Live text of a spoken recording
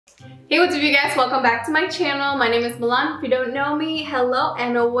Hey, what's up you guys? Welcome back to my channel. My name is Milan. If you don't know me, hello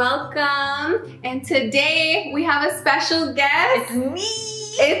and welcome. And today we have a special guest. It's me!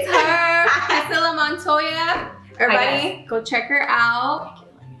 It's her, Montoya. Everybody, go check her out.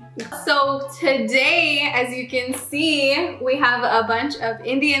 So today, as you can see, we have a bunch of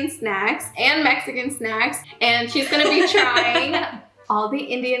Indian snacks and Mexican snacks. And she's gonna be trying all the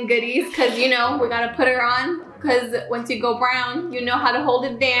Indian goodies because, you know, we gotta put her on. Because once you go brown, you know how to hold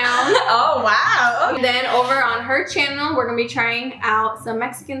it down. Oh, wow. Okay. Then over on her channel, we're gonna be trying out some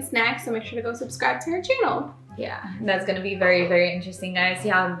Mexican snacks. So make sure to go subscribe to her channel. Yeah, that's gonna be very, very interesting, guys.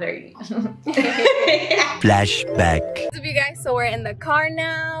 Yeah, very. Flashback. What's up, you guys? So we're in the car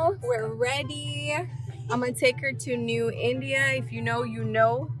now. We're ready. I'm gonna take her to New India. If you know, you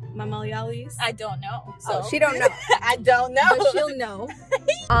know. My Malayalis. I don't know. So. Oh, she don't know. I don't know. But she'll know.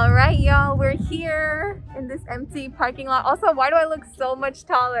 All right, y'all. We're here in this empty parking lot. Also, why do I look so much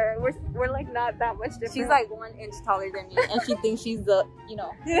taller? We're like not that much different. She's like 1 inch taller than me, and she thinks she's the, you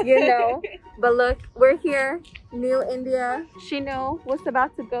know. You know. But look, we're here, New India. She know what's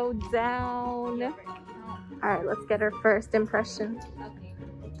about to go down. All right, let's get her first impression. Okay.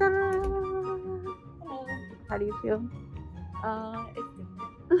 Hello. How do you feel? It's different.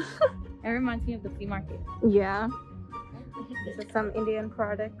 It reminds me of the flea market. Yeah. So some Indian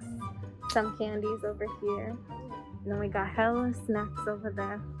products, some candies over here. And then we got hella snacks over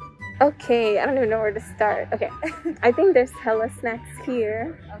there. Okay, I don't even know where to start. Okay, I think there's hella snacks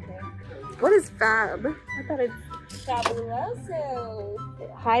here. Okay. What is Fab? I thought it's Fabuloso.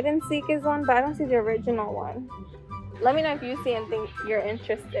 Hide and Seek is one, but I don't see the original one. Let me know if you see anything you're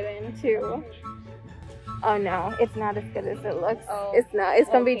interested in too. Oh no, it's not as good as it looks. Oh, it's not. It's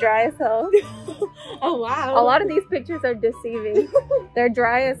gonna be dry as hell. Oh wow. A lot of these pictures are deceiving. They're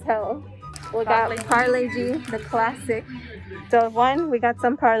dry as hell. We got Parle G, the classic. So one, we got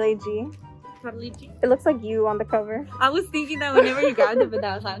some Parle G. It looks like you on the cover. I was thinking that whenever you grabbed it, but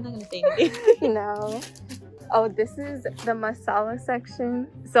I was like, I'm not gonna say anything. No. Oh, this is the masala section.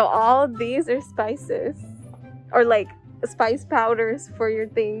 So all of these are spices. Or like spice powders for your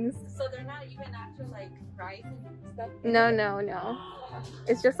things. So they're not even actual like rice and stuff? No.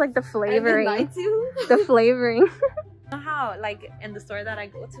 It's just like the flavoring. I've been lied to. The flavoring. How like in the store that I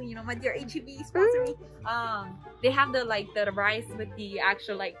go to, you know, my dear HEB sponsor me. They have the rice with the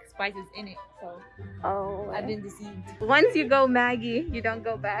actual like spices in it. So Oh, I've been deceived. Once you go Maggie, you don't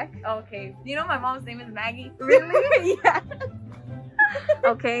go back. Okay. You know my mom's name is Maggie. Really? Yeah.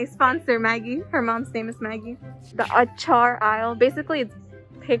 Okay, sponsor Maggie. Her mom's name is Maggie. The achar aisle. Basically, it's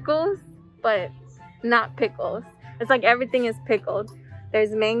pickles, but not pickles. It's like everything is pickled.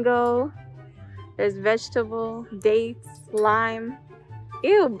 There's mango. There's vegetable, dates, lime.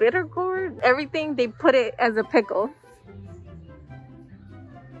 Ew, bitter gourd. Everything, they put it as a pickle.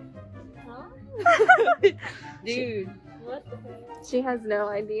 Huh? Dude, what the heck? She has no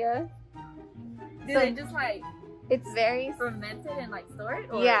idea. Dude, So- they just like It's very... fermented and like stored?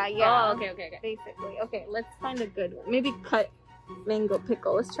 Or? Yeah. Oh, okay. Basically. Okay, let's find a good one. Maybe cut mango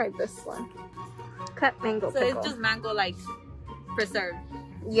pickle. Let's try this one. Cut mango So pickle. it's just mango like preserved.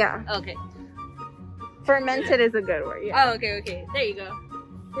 Yeah. Okay. Fermented is a good word, yeah. Oh, okay. There you go.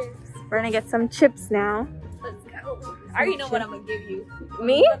 We're gonna get some chips now. Let's go. I already know what I'm gonna give you.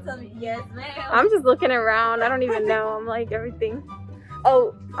 Me? Yes, ma'am. I'm just looking around. I don't even know. I'm like everything.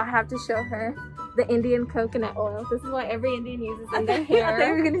 Oh, I have to show her the Indian coconut oil. This is what every Indian uses in their I thought you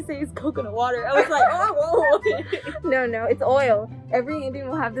hair. were gonna say it's coconut water. I was like, oh, whoa. No, it's oil. Every Indian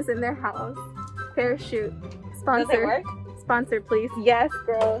will have this in their house. Parachute. Sponsor. Does it work? Sponsor, please. Yes,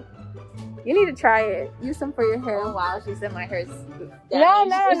 girl. You need to try it. Use some for your hair. Oh wow, she said my hair's damaged. No.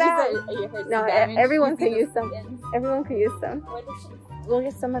 She said your hair's No, damaged. everyone She's can gonna use some. skin. Everyone can use some. Where the shit? We'll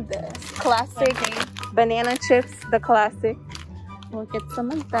get some of this classic Okay. banana chips, the classic. We'll get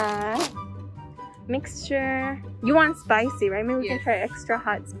some of that. Mixture. You want spicy, right? Maybe we can Yes. try extra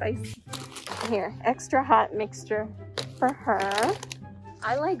hot spicy. Here, extra hot mixture for her.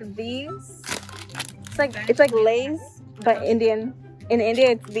 I like these. It's like Lay's, but Indian. In India,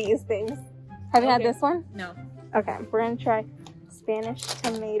 it's these things. Have you had Okay. this one? No. Okay, we're gonna try Spanish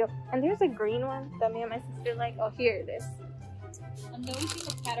tomato. And there's a green one that me and my sister like. Oh, here it is. I'm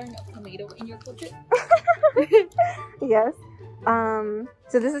noticing a pattern of tomato in your culture. Yes.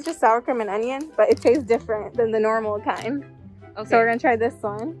 So this is just sour cream and onion, but it tastes different than the normal kind. Okay. So we're gonna try this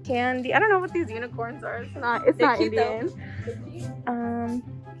one. Candy. I don't know what these unicorns are. It's not They're cute, Indian.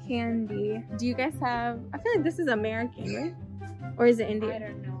 Candy. Do you guys have? I feel like this is American, right? Or is it I Indian?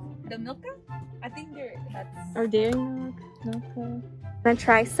 don't know. The Milka? I think that's... Or dairy milk? Okay. Gonna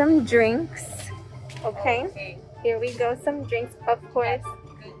try some drinks. Okay. Okay. Here we go. Some drinks, of course.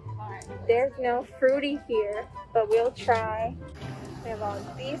 Good There's no fruity here, but we'll try. We have all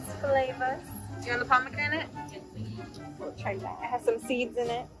these flavors. You want the pomegranate? We'll try that. It has some seeds in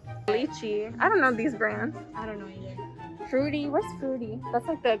it. Lychee. I don't know these brands. I don't know either. Fruity. What's fruity? That's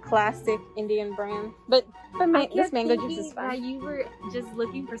like the classic Indian brand. But this mango juice is fine. You were just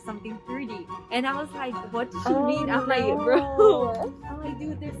looking for something fruity, and I was like, "What does she Oh, mean?" I'm like, no. "Bro." I'm like,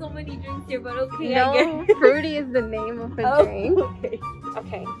 "Dude, there's so many drinks here, but okay." No, I guess. fruity is the name of the drink. Okay.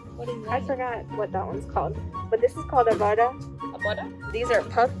 Okay. What is I that? forgot what that one's called. But this is called a vada. A butter? These are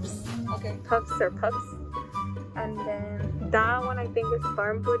puffs. Okay. Puffs or puffs. And then that one I think is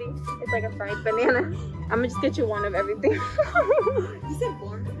farm booty. It's like a fried banana. I'm gonna just get you one of everything. You said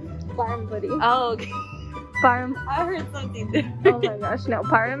farm? Farm booty. Oh, okay. Farm. I heard something different. Oh my gosh, no.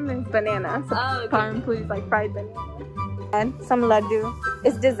 Parm is banana. So Oh, okay. farm booty is like fried banana. And some laddu.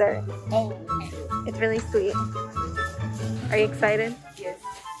 It's dessert. Oh, okay. It's really sweet. Are you excited? Yes.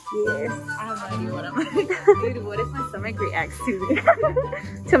 Yes. I have no idea what I'm like. Dude, what if my stomach reacts to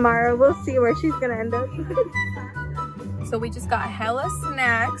this? Tomorrow we'll see where she's gonna end up. So we just got hella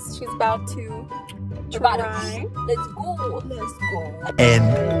snacks. She's about to try. Let's go. Let's go.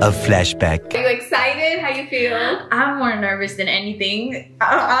 End of flashback. Are you excited? How you feel? I'm more nervous than anything.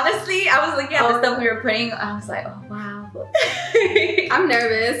 Honestly, I was looking at the stuff we were putting. I was like, oh wow. I'm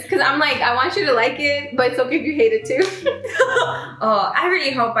nervous because I'm like, I want you to like it, but it's okay if you hate it too. Oh, I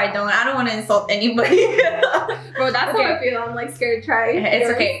really hope I don't. I don't want to insult anybody. Bro, that's Okay. how I feel. I'm like scared to try. It's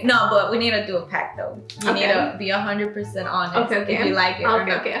yours. okay. No, but we need to do a pack though. You need to be 100% honest. Okay. If you like it or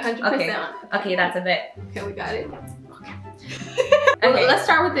Okay, not. okay, 100%. Okay. Okay, that's a bet. Okay, we got it. Okay. Well, let's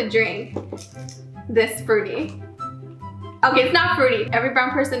start with the drink. This fruity. Okay, it's not fruity. Every brown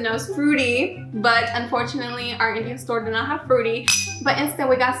person knows fruity, but unfortunately our Indian store did not have fruity. But instead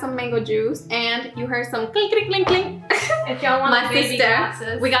we got some mango juice, and you heard some clink clink clink clink. If y'all want My the baby sister,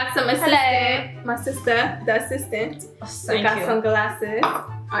 glasses. we got some assistant. Hello. My sister, the assistant. We Thank got you. some glasses. All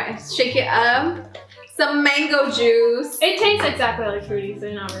right, shake it up. Some mango juice. It tastes exactly like fruity, so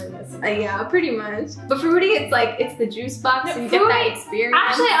you're not really missing. Yeah, pretty much. But fruity, it's like, it's the juice box, so you get that Fruity- experience.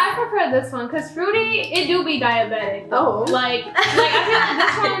 Actually, I prefer this one because fruity, it do be diabetic. Oh. Like I feel like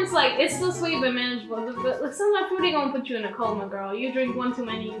this one's like, it's still sweet but manageable. But like, some of that fruity gonna put you in a coma, girl. You drink one too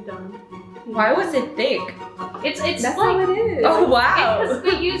many, you done. Why was it thick? It's That's like, how it is. Oh wow. because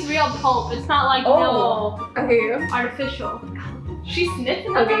they use real pulp. It's not like Oh. Okay. no artificial. She's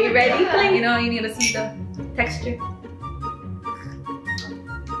sniffing. Okay, you ready? You know, you need to see the texture.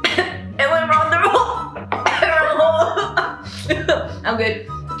 It went wrong the roll. I'm good.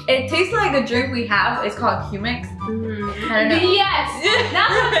 It tastes like a drink we have. It's called Humex. I don't know. Yes, that's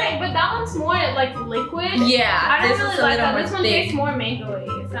what I'm saying. But that one's more like liquid. Yeah, I don't this really is a like little that. more This one thick. tastes more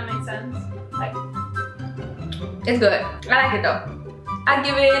mangoey, if that makes sense. Like, It's good. I like it though. I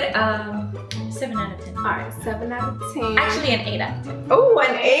give it 7 out of 10. Alright, 7 out of 10. Actually, an 8 out of 10. Oh,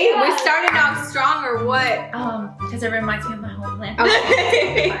 an 8? We started out strong or what? Because it reminds me of my home plan.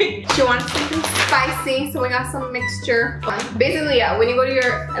 Okay. She wants something spicy, so we got some mixture. Basically, yeah, when you go to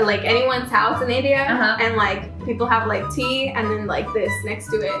your, like, anyone's house in India, and like, people have like tea and then like this next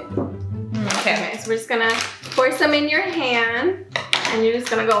to it. Okay. Okay, so we're just gonna pour some in your hand, and you're just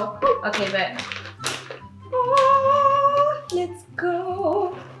gonna go. Okay, but Let's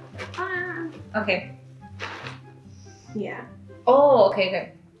go. okay. Yeah. Oh, okay,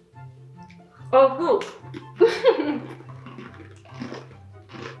 okay. Oh, cool.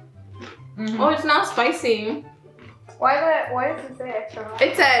 Oh, it's not spicy. why does it say extra hot?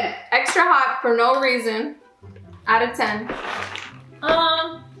 It said extra hot for no reason. Out of 10.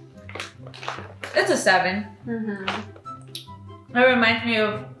 It's a 7. It reminds me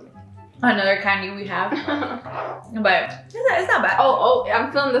of another candy we have, but it's not bad. Oh,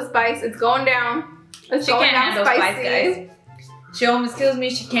 I'm feeling the spice. It's going down. It's She going can't down handle spice, guys. She almost kills me.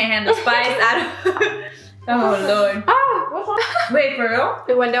 She can't handle spice. Oh lord. Ah, what's wrong? Wait, for real?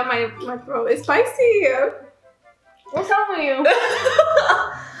 It went down my throat. It's spicy. What's wrong with you?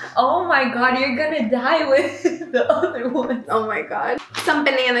 Oh my god, you're gonna die with the other one. Oh my god. Some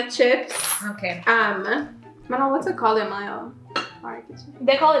banana chips. Okay. Mano, what's it called in my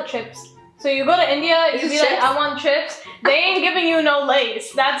They call it chips. So you go to India, Is you it be like, chips? I want chips. They ain't giving you no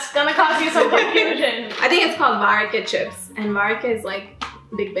lace. That's gonna cause you some confusion. I think it's called Varika chips. And Varika is like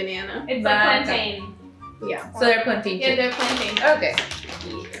big banana. It's But- like plantain. Yeah. So they're plantain Yeah, chips. they're plantain. Okay.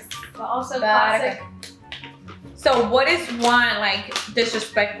 Yes. But also But- classic. So what is one like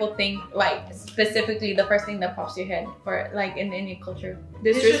disrespectful thing, like specifically the first thing that pops to your head for like in Indian culture?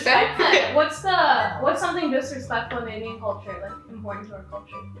 Disrespect? What's something disrespectful in Indian culture, like important to our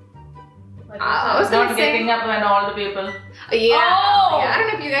culture? Like, I was Not gonna say, getting up when all the people. yeah. Oh! Yeah, I don't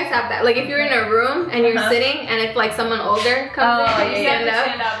know if you guys have that. Like if you're in a room and you're sitting and if like someone older comes in, you You have stand to up.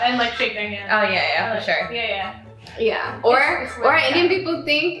 stand up and like shake their hand. Oh yeah, for sure. Yeah. Yeah. It's Or really Indian people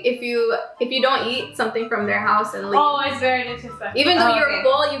think if you don't eat something from their house and leave, Oh, it's very disrespectful. even though Oh, you're okay.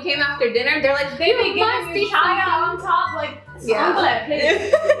 full, you came after dinner, they're like, They be you giving must you eat chaya something. on top, like, Yeah. yeah.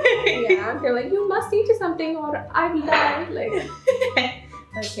 Please. Yeah, they're like, you must eat something or I've died. Like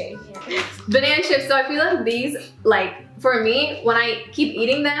Okay. banana chips. So I feel like these, like for me, when I keep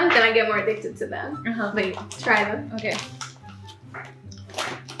eating them, then I get more addicted to them. But try them. Okay.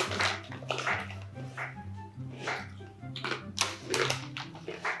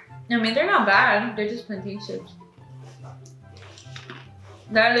 I mean, they're not bad. They're just plantain chips.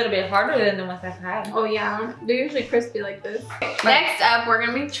 They're a little bit harder than the ones I've had. Oh yeah, they're usually crispy like this. Next up, we're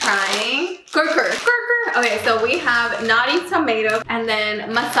gonna be trying gurker. Okay, so we have naughty tomato and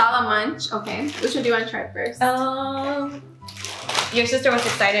then masala munch. Okay, which one do you want to try first? Your sister was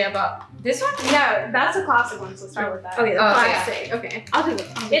excited about this one? Yeah, that's a classic one, so start with that. Okay, the Oh, okay. classic. Okay, I'll do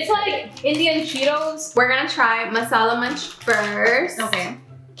this. It's like Indian Cheetos. We're gonna try masala munch first. Okay.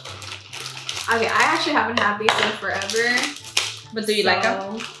 Okay, I actually haven't had these in forever. But do you like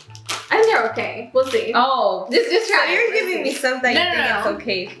them? I think they're okay. We'll see. Oh. Just try. So you're giving me something No, you think no. it's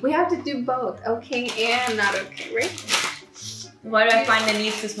okay. We have to do both, okay and not okay, right? Why do I find the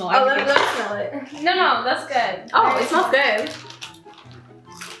need to smell Oh, let everything? me smell it. No, that's good. Oh, it smells good.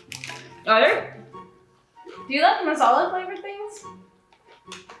 Are there? Do you like masala flavored things?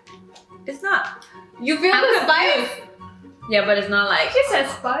 It's not. You feel I'm the spice? Yeah, but it's not like, She says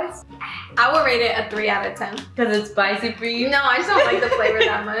spice. I will rate it a 3 out of 10. because it's spicy for you. No, I just don't like the flavor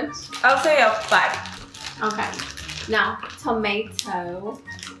that much. I'll say a 5. Okay. Now, tomato.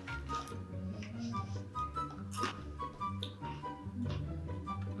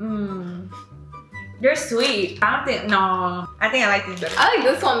 Mmm. They're sweet. I don't think, no. I think I like these better. I like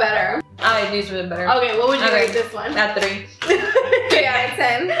this one better. I like these one better. Okay, what would you Okay. rate this one? At 3. 3 out of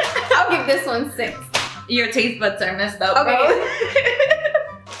 10. I'll give this one 6. Your taste buds are messed up, Okay. bro.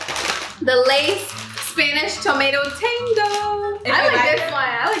 The Lay's Spanish Tomato Tango. If I you like like this one.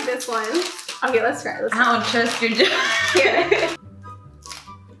 I like this one. Okay, let's try. Let's I try. don't trust your job. Here.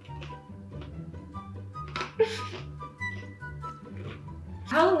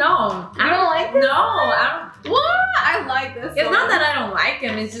 I don't know. You don't like this? No, I don't. What? I like this It's one. not that I don't like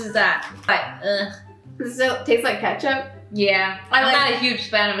them. It's just that, like, Does it taste like ketchup? yeah. I'm like- not a huge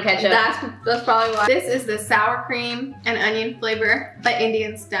fan of ketchup. That's probably why. This is the sour cream and onion flavor, but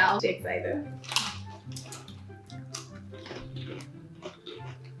Indian style. I'm excited.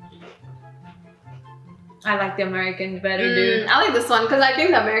 I like the Americans better, dude. I like this one because I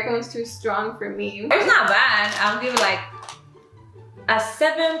think the American one's too strong for me. It's not bad. I'll give it like a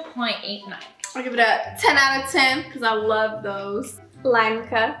 7.89. I'll give it a 10 out of 10 because I love those.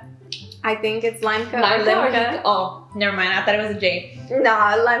 Limca. I think it's Limca or Limca. Oh, never mind. I thought it was a J.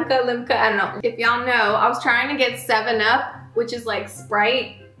 Nah, Limca, I don't know. If y'all know, I was trying to get 7-Up, which is like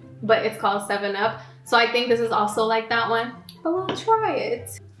Sprite, but it's called 7-Up. So I think this is also like that one, but we'll try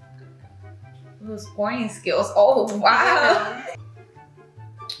it. Those pouring skills. Oh, wow.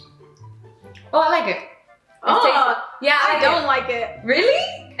 Oh, I like it. Yeah, I like don't it. like it.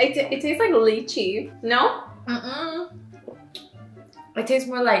 Really? It tastes like lychee. No? Mm-mm. It tastes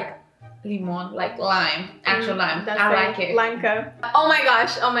more like limon, like lime, actual lime. That's I right. like it. Limca. Oh my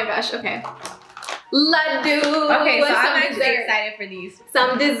gosh, okay. Laddu. Okay, so with I'm some actually dessert. excited for these.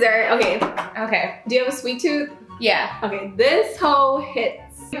 Some dessert. Okay. Okay. Do you have a sweet tooth? Yeah. Okay, this whole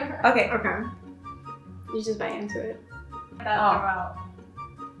hits. Okay. Okay. You just bite into it. Oh.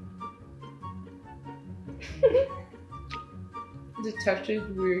 The texture is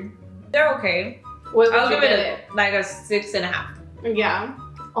weird. They're okay. What would I'll you give it like a 6.5. Yeah.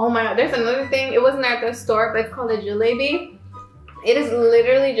 Oh my god, there's another thing. It wasn't at the store, but it's called a jalebi. It is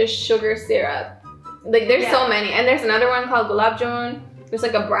literally just sugar syrup. Like there's so many. And there's another one called gulab jamun. There's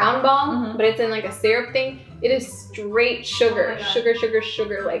like a brown ball, but it's in like a syrup thing. It is straight sugar. Sugar.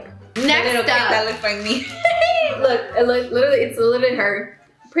 Like next Little up. kid that looks like me. Look, it's literally her.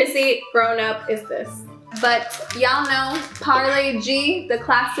 Prissy grown up is this. But y'all know Parle G, the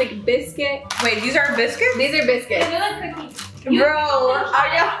classic biscuit. Wait, these are biscuits? These are biscuits. They look cookies. Bro,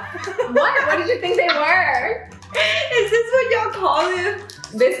 are y'all? What did you think they were? Is this what y'all call them?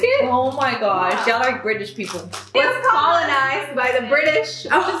 Biscuit? Oh my gosh, y'all are British people. It's colonized by the British,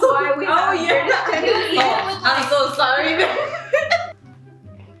 which is why we have British tendencies. Oh, I'm so sorry.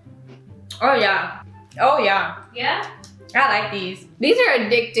 Oh yeah. Oh yeah. Yeah? I like these. These are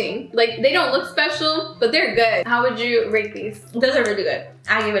addicting. Like, they don't look special, but they're good. How would you rate these? Those are really good.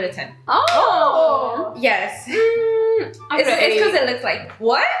 I give it a 10. Oh! Yes. It's because it looks like,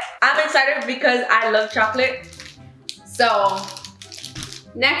 what? I'm excited because I love chocolate. So,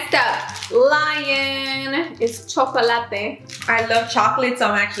 next up, Lion is chocolate. I love chocolate, so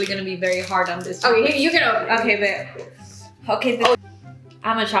I'm actually gonna be very hard on this one. Okay, you can open it. Okay, but okay,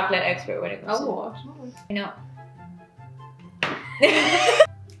 I'm a chocolate expert when it comes Oh, to I know.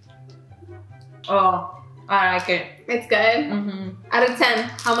 Oh, I like it. it's good. Out of 10,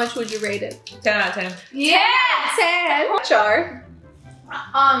 how much would you rate it? 10 out of 10. Yeah, 10. Char.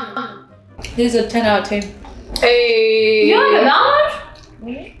 This is a 10 out of 10. Hey. You like that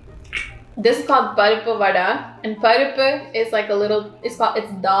much? This is called paripu vada, and paripu is like a little. It's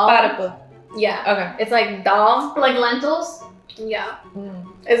dal. Paripu. Yeah. Okay. It's like dal. Like lentils? Yeah.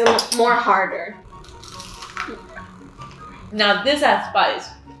 It's more harder. Now this has spice.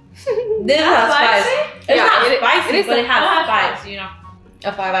 This has spice. It's not spicy, but it has spice. You know.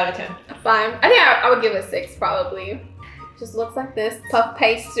 A 5 out of 10. Fine. I think I would give it a 6 probably. Just looks like this puff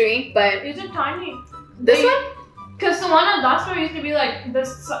pastry, but These are tiny. this one. Because the one at that store used to be like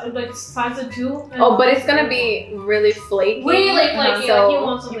this, like size of 2. Oh, but it's gonna be really flaky. Really flaky. So like you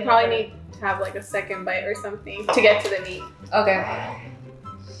want something you probably like need to have like a second bite or something to get to the meat. Okay.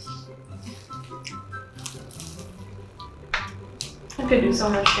 I could do so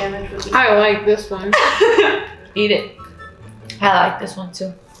much damage with this. I like this one. Eat it. I like this one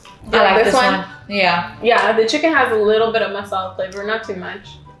too. You I like like this this one. Yeah. Yeah, the chicken has a little bit of masala flavor, not too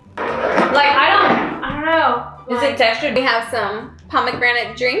much. Like I don't know. Is it textured? We have some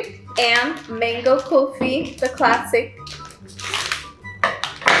pomegranate drink and mango kulfi, the classic.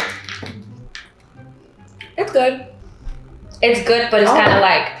 It's good. It's good, but it's kind of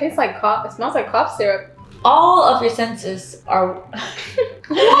like Tastes like cough. It smells like cough syrup. all of your senses are.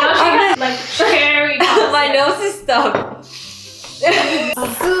 Like cherry. My nose is stuck. So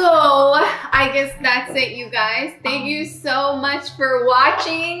I guess that's it, you guys. Thank you so much for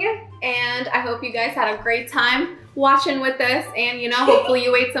watching, and I hope you guys had a great time watching with us, and you know, hopefully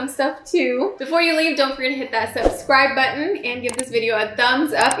you ate some stuff too. Before you leave, don't forget to hit that subscribe button and give this video a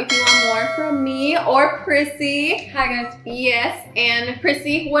thumbs up if you want more from me or Prisy. Hi guys. Yes, and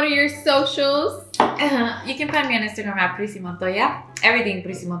Prisy, what are your socials? You can find me on Instagram at Prisy Montoya. Everything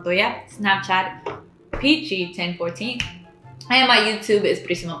Prisy Montoya. Snapchat Peachy1014. And my YouTube is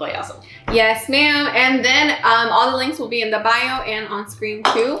Prisy Montoya also. Yes, ma'am. And then all the links will be in the bio and on screen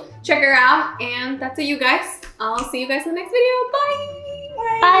too. Check her out. And that's it, you guys. I'll see you guys in the next video.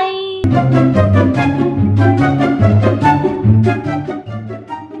 Bye. Bye.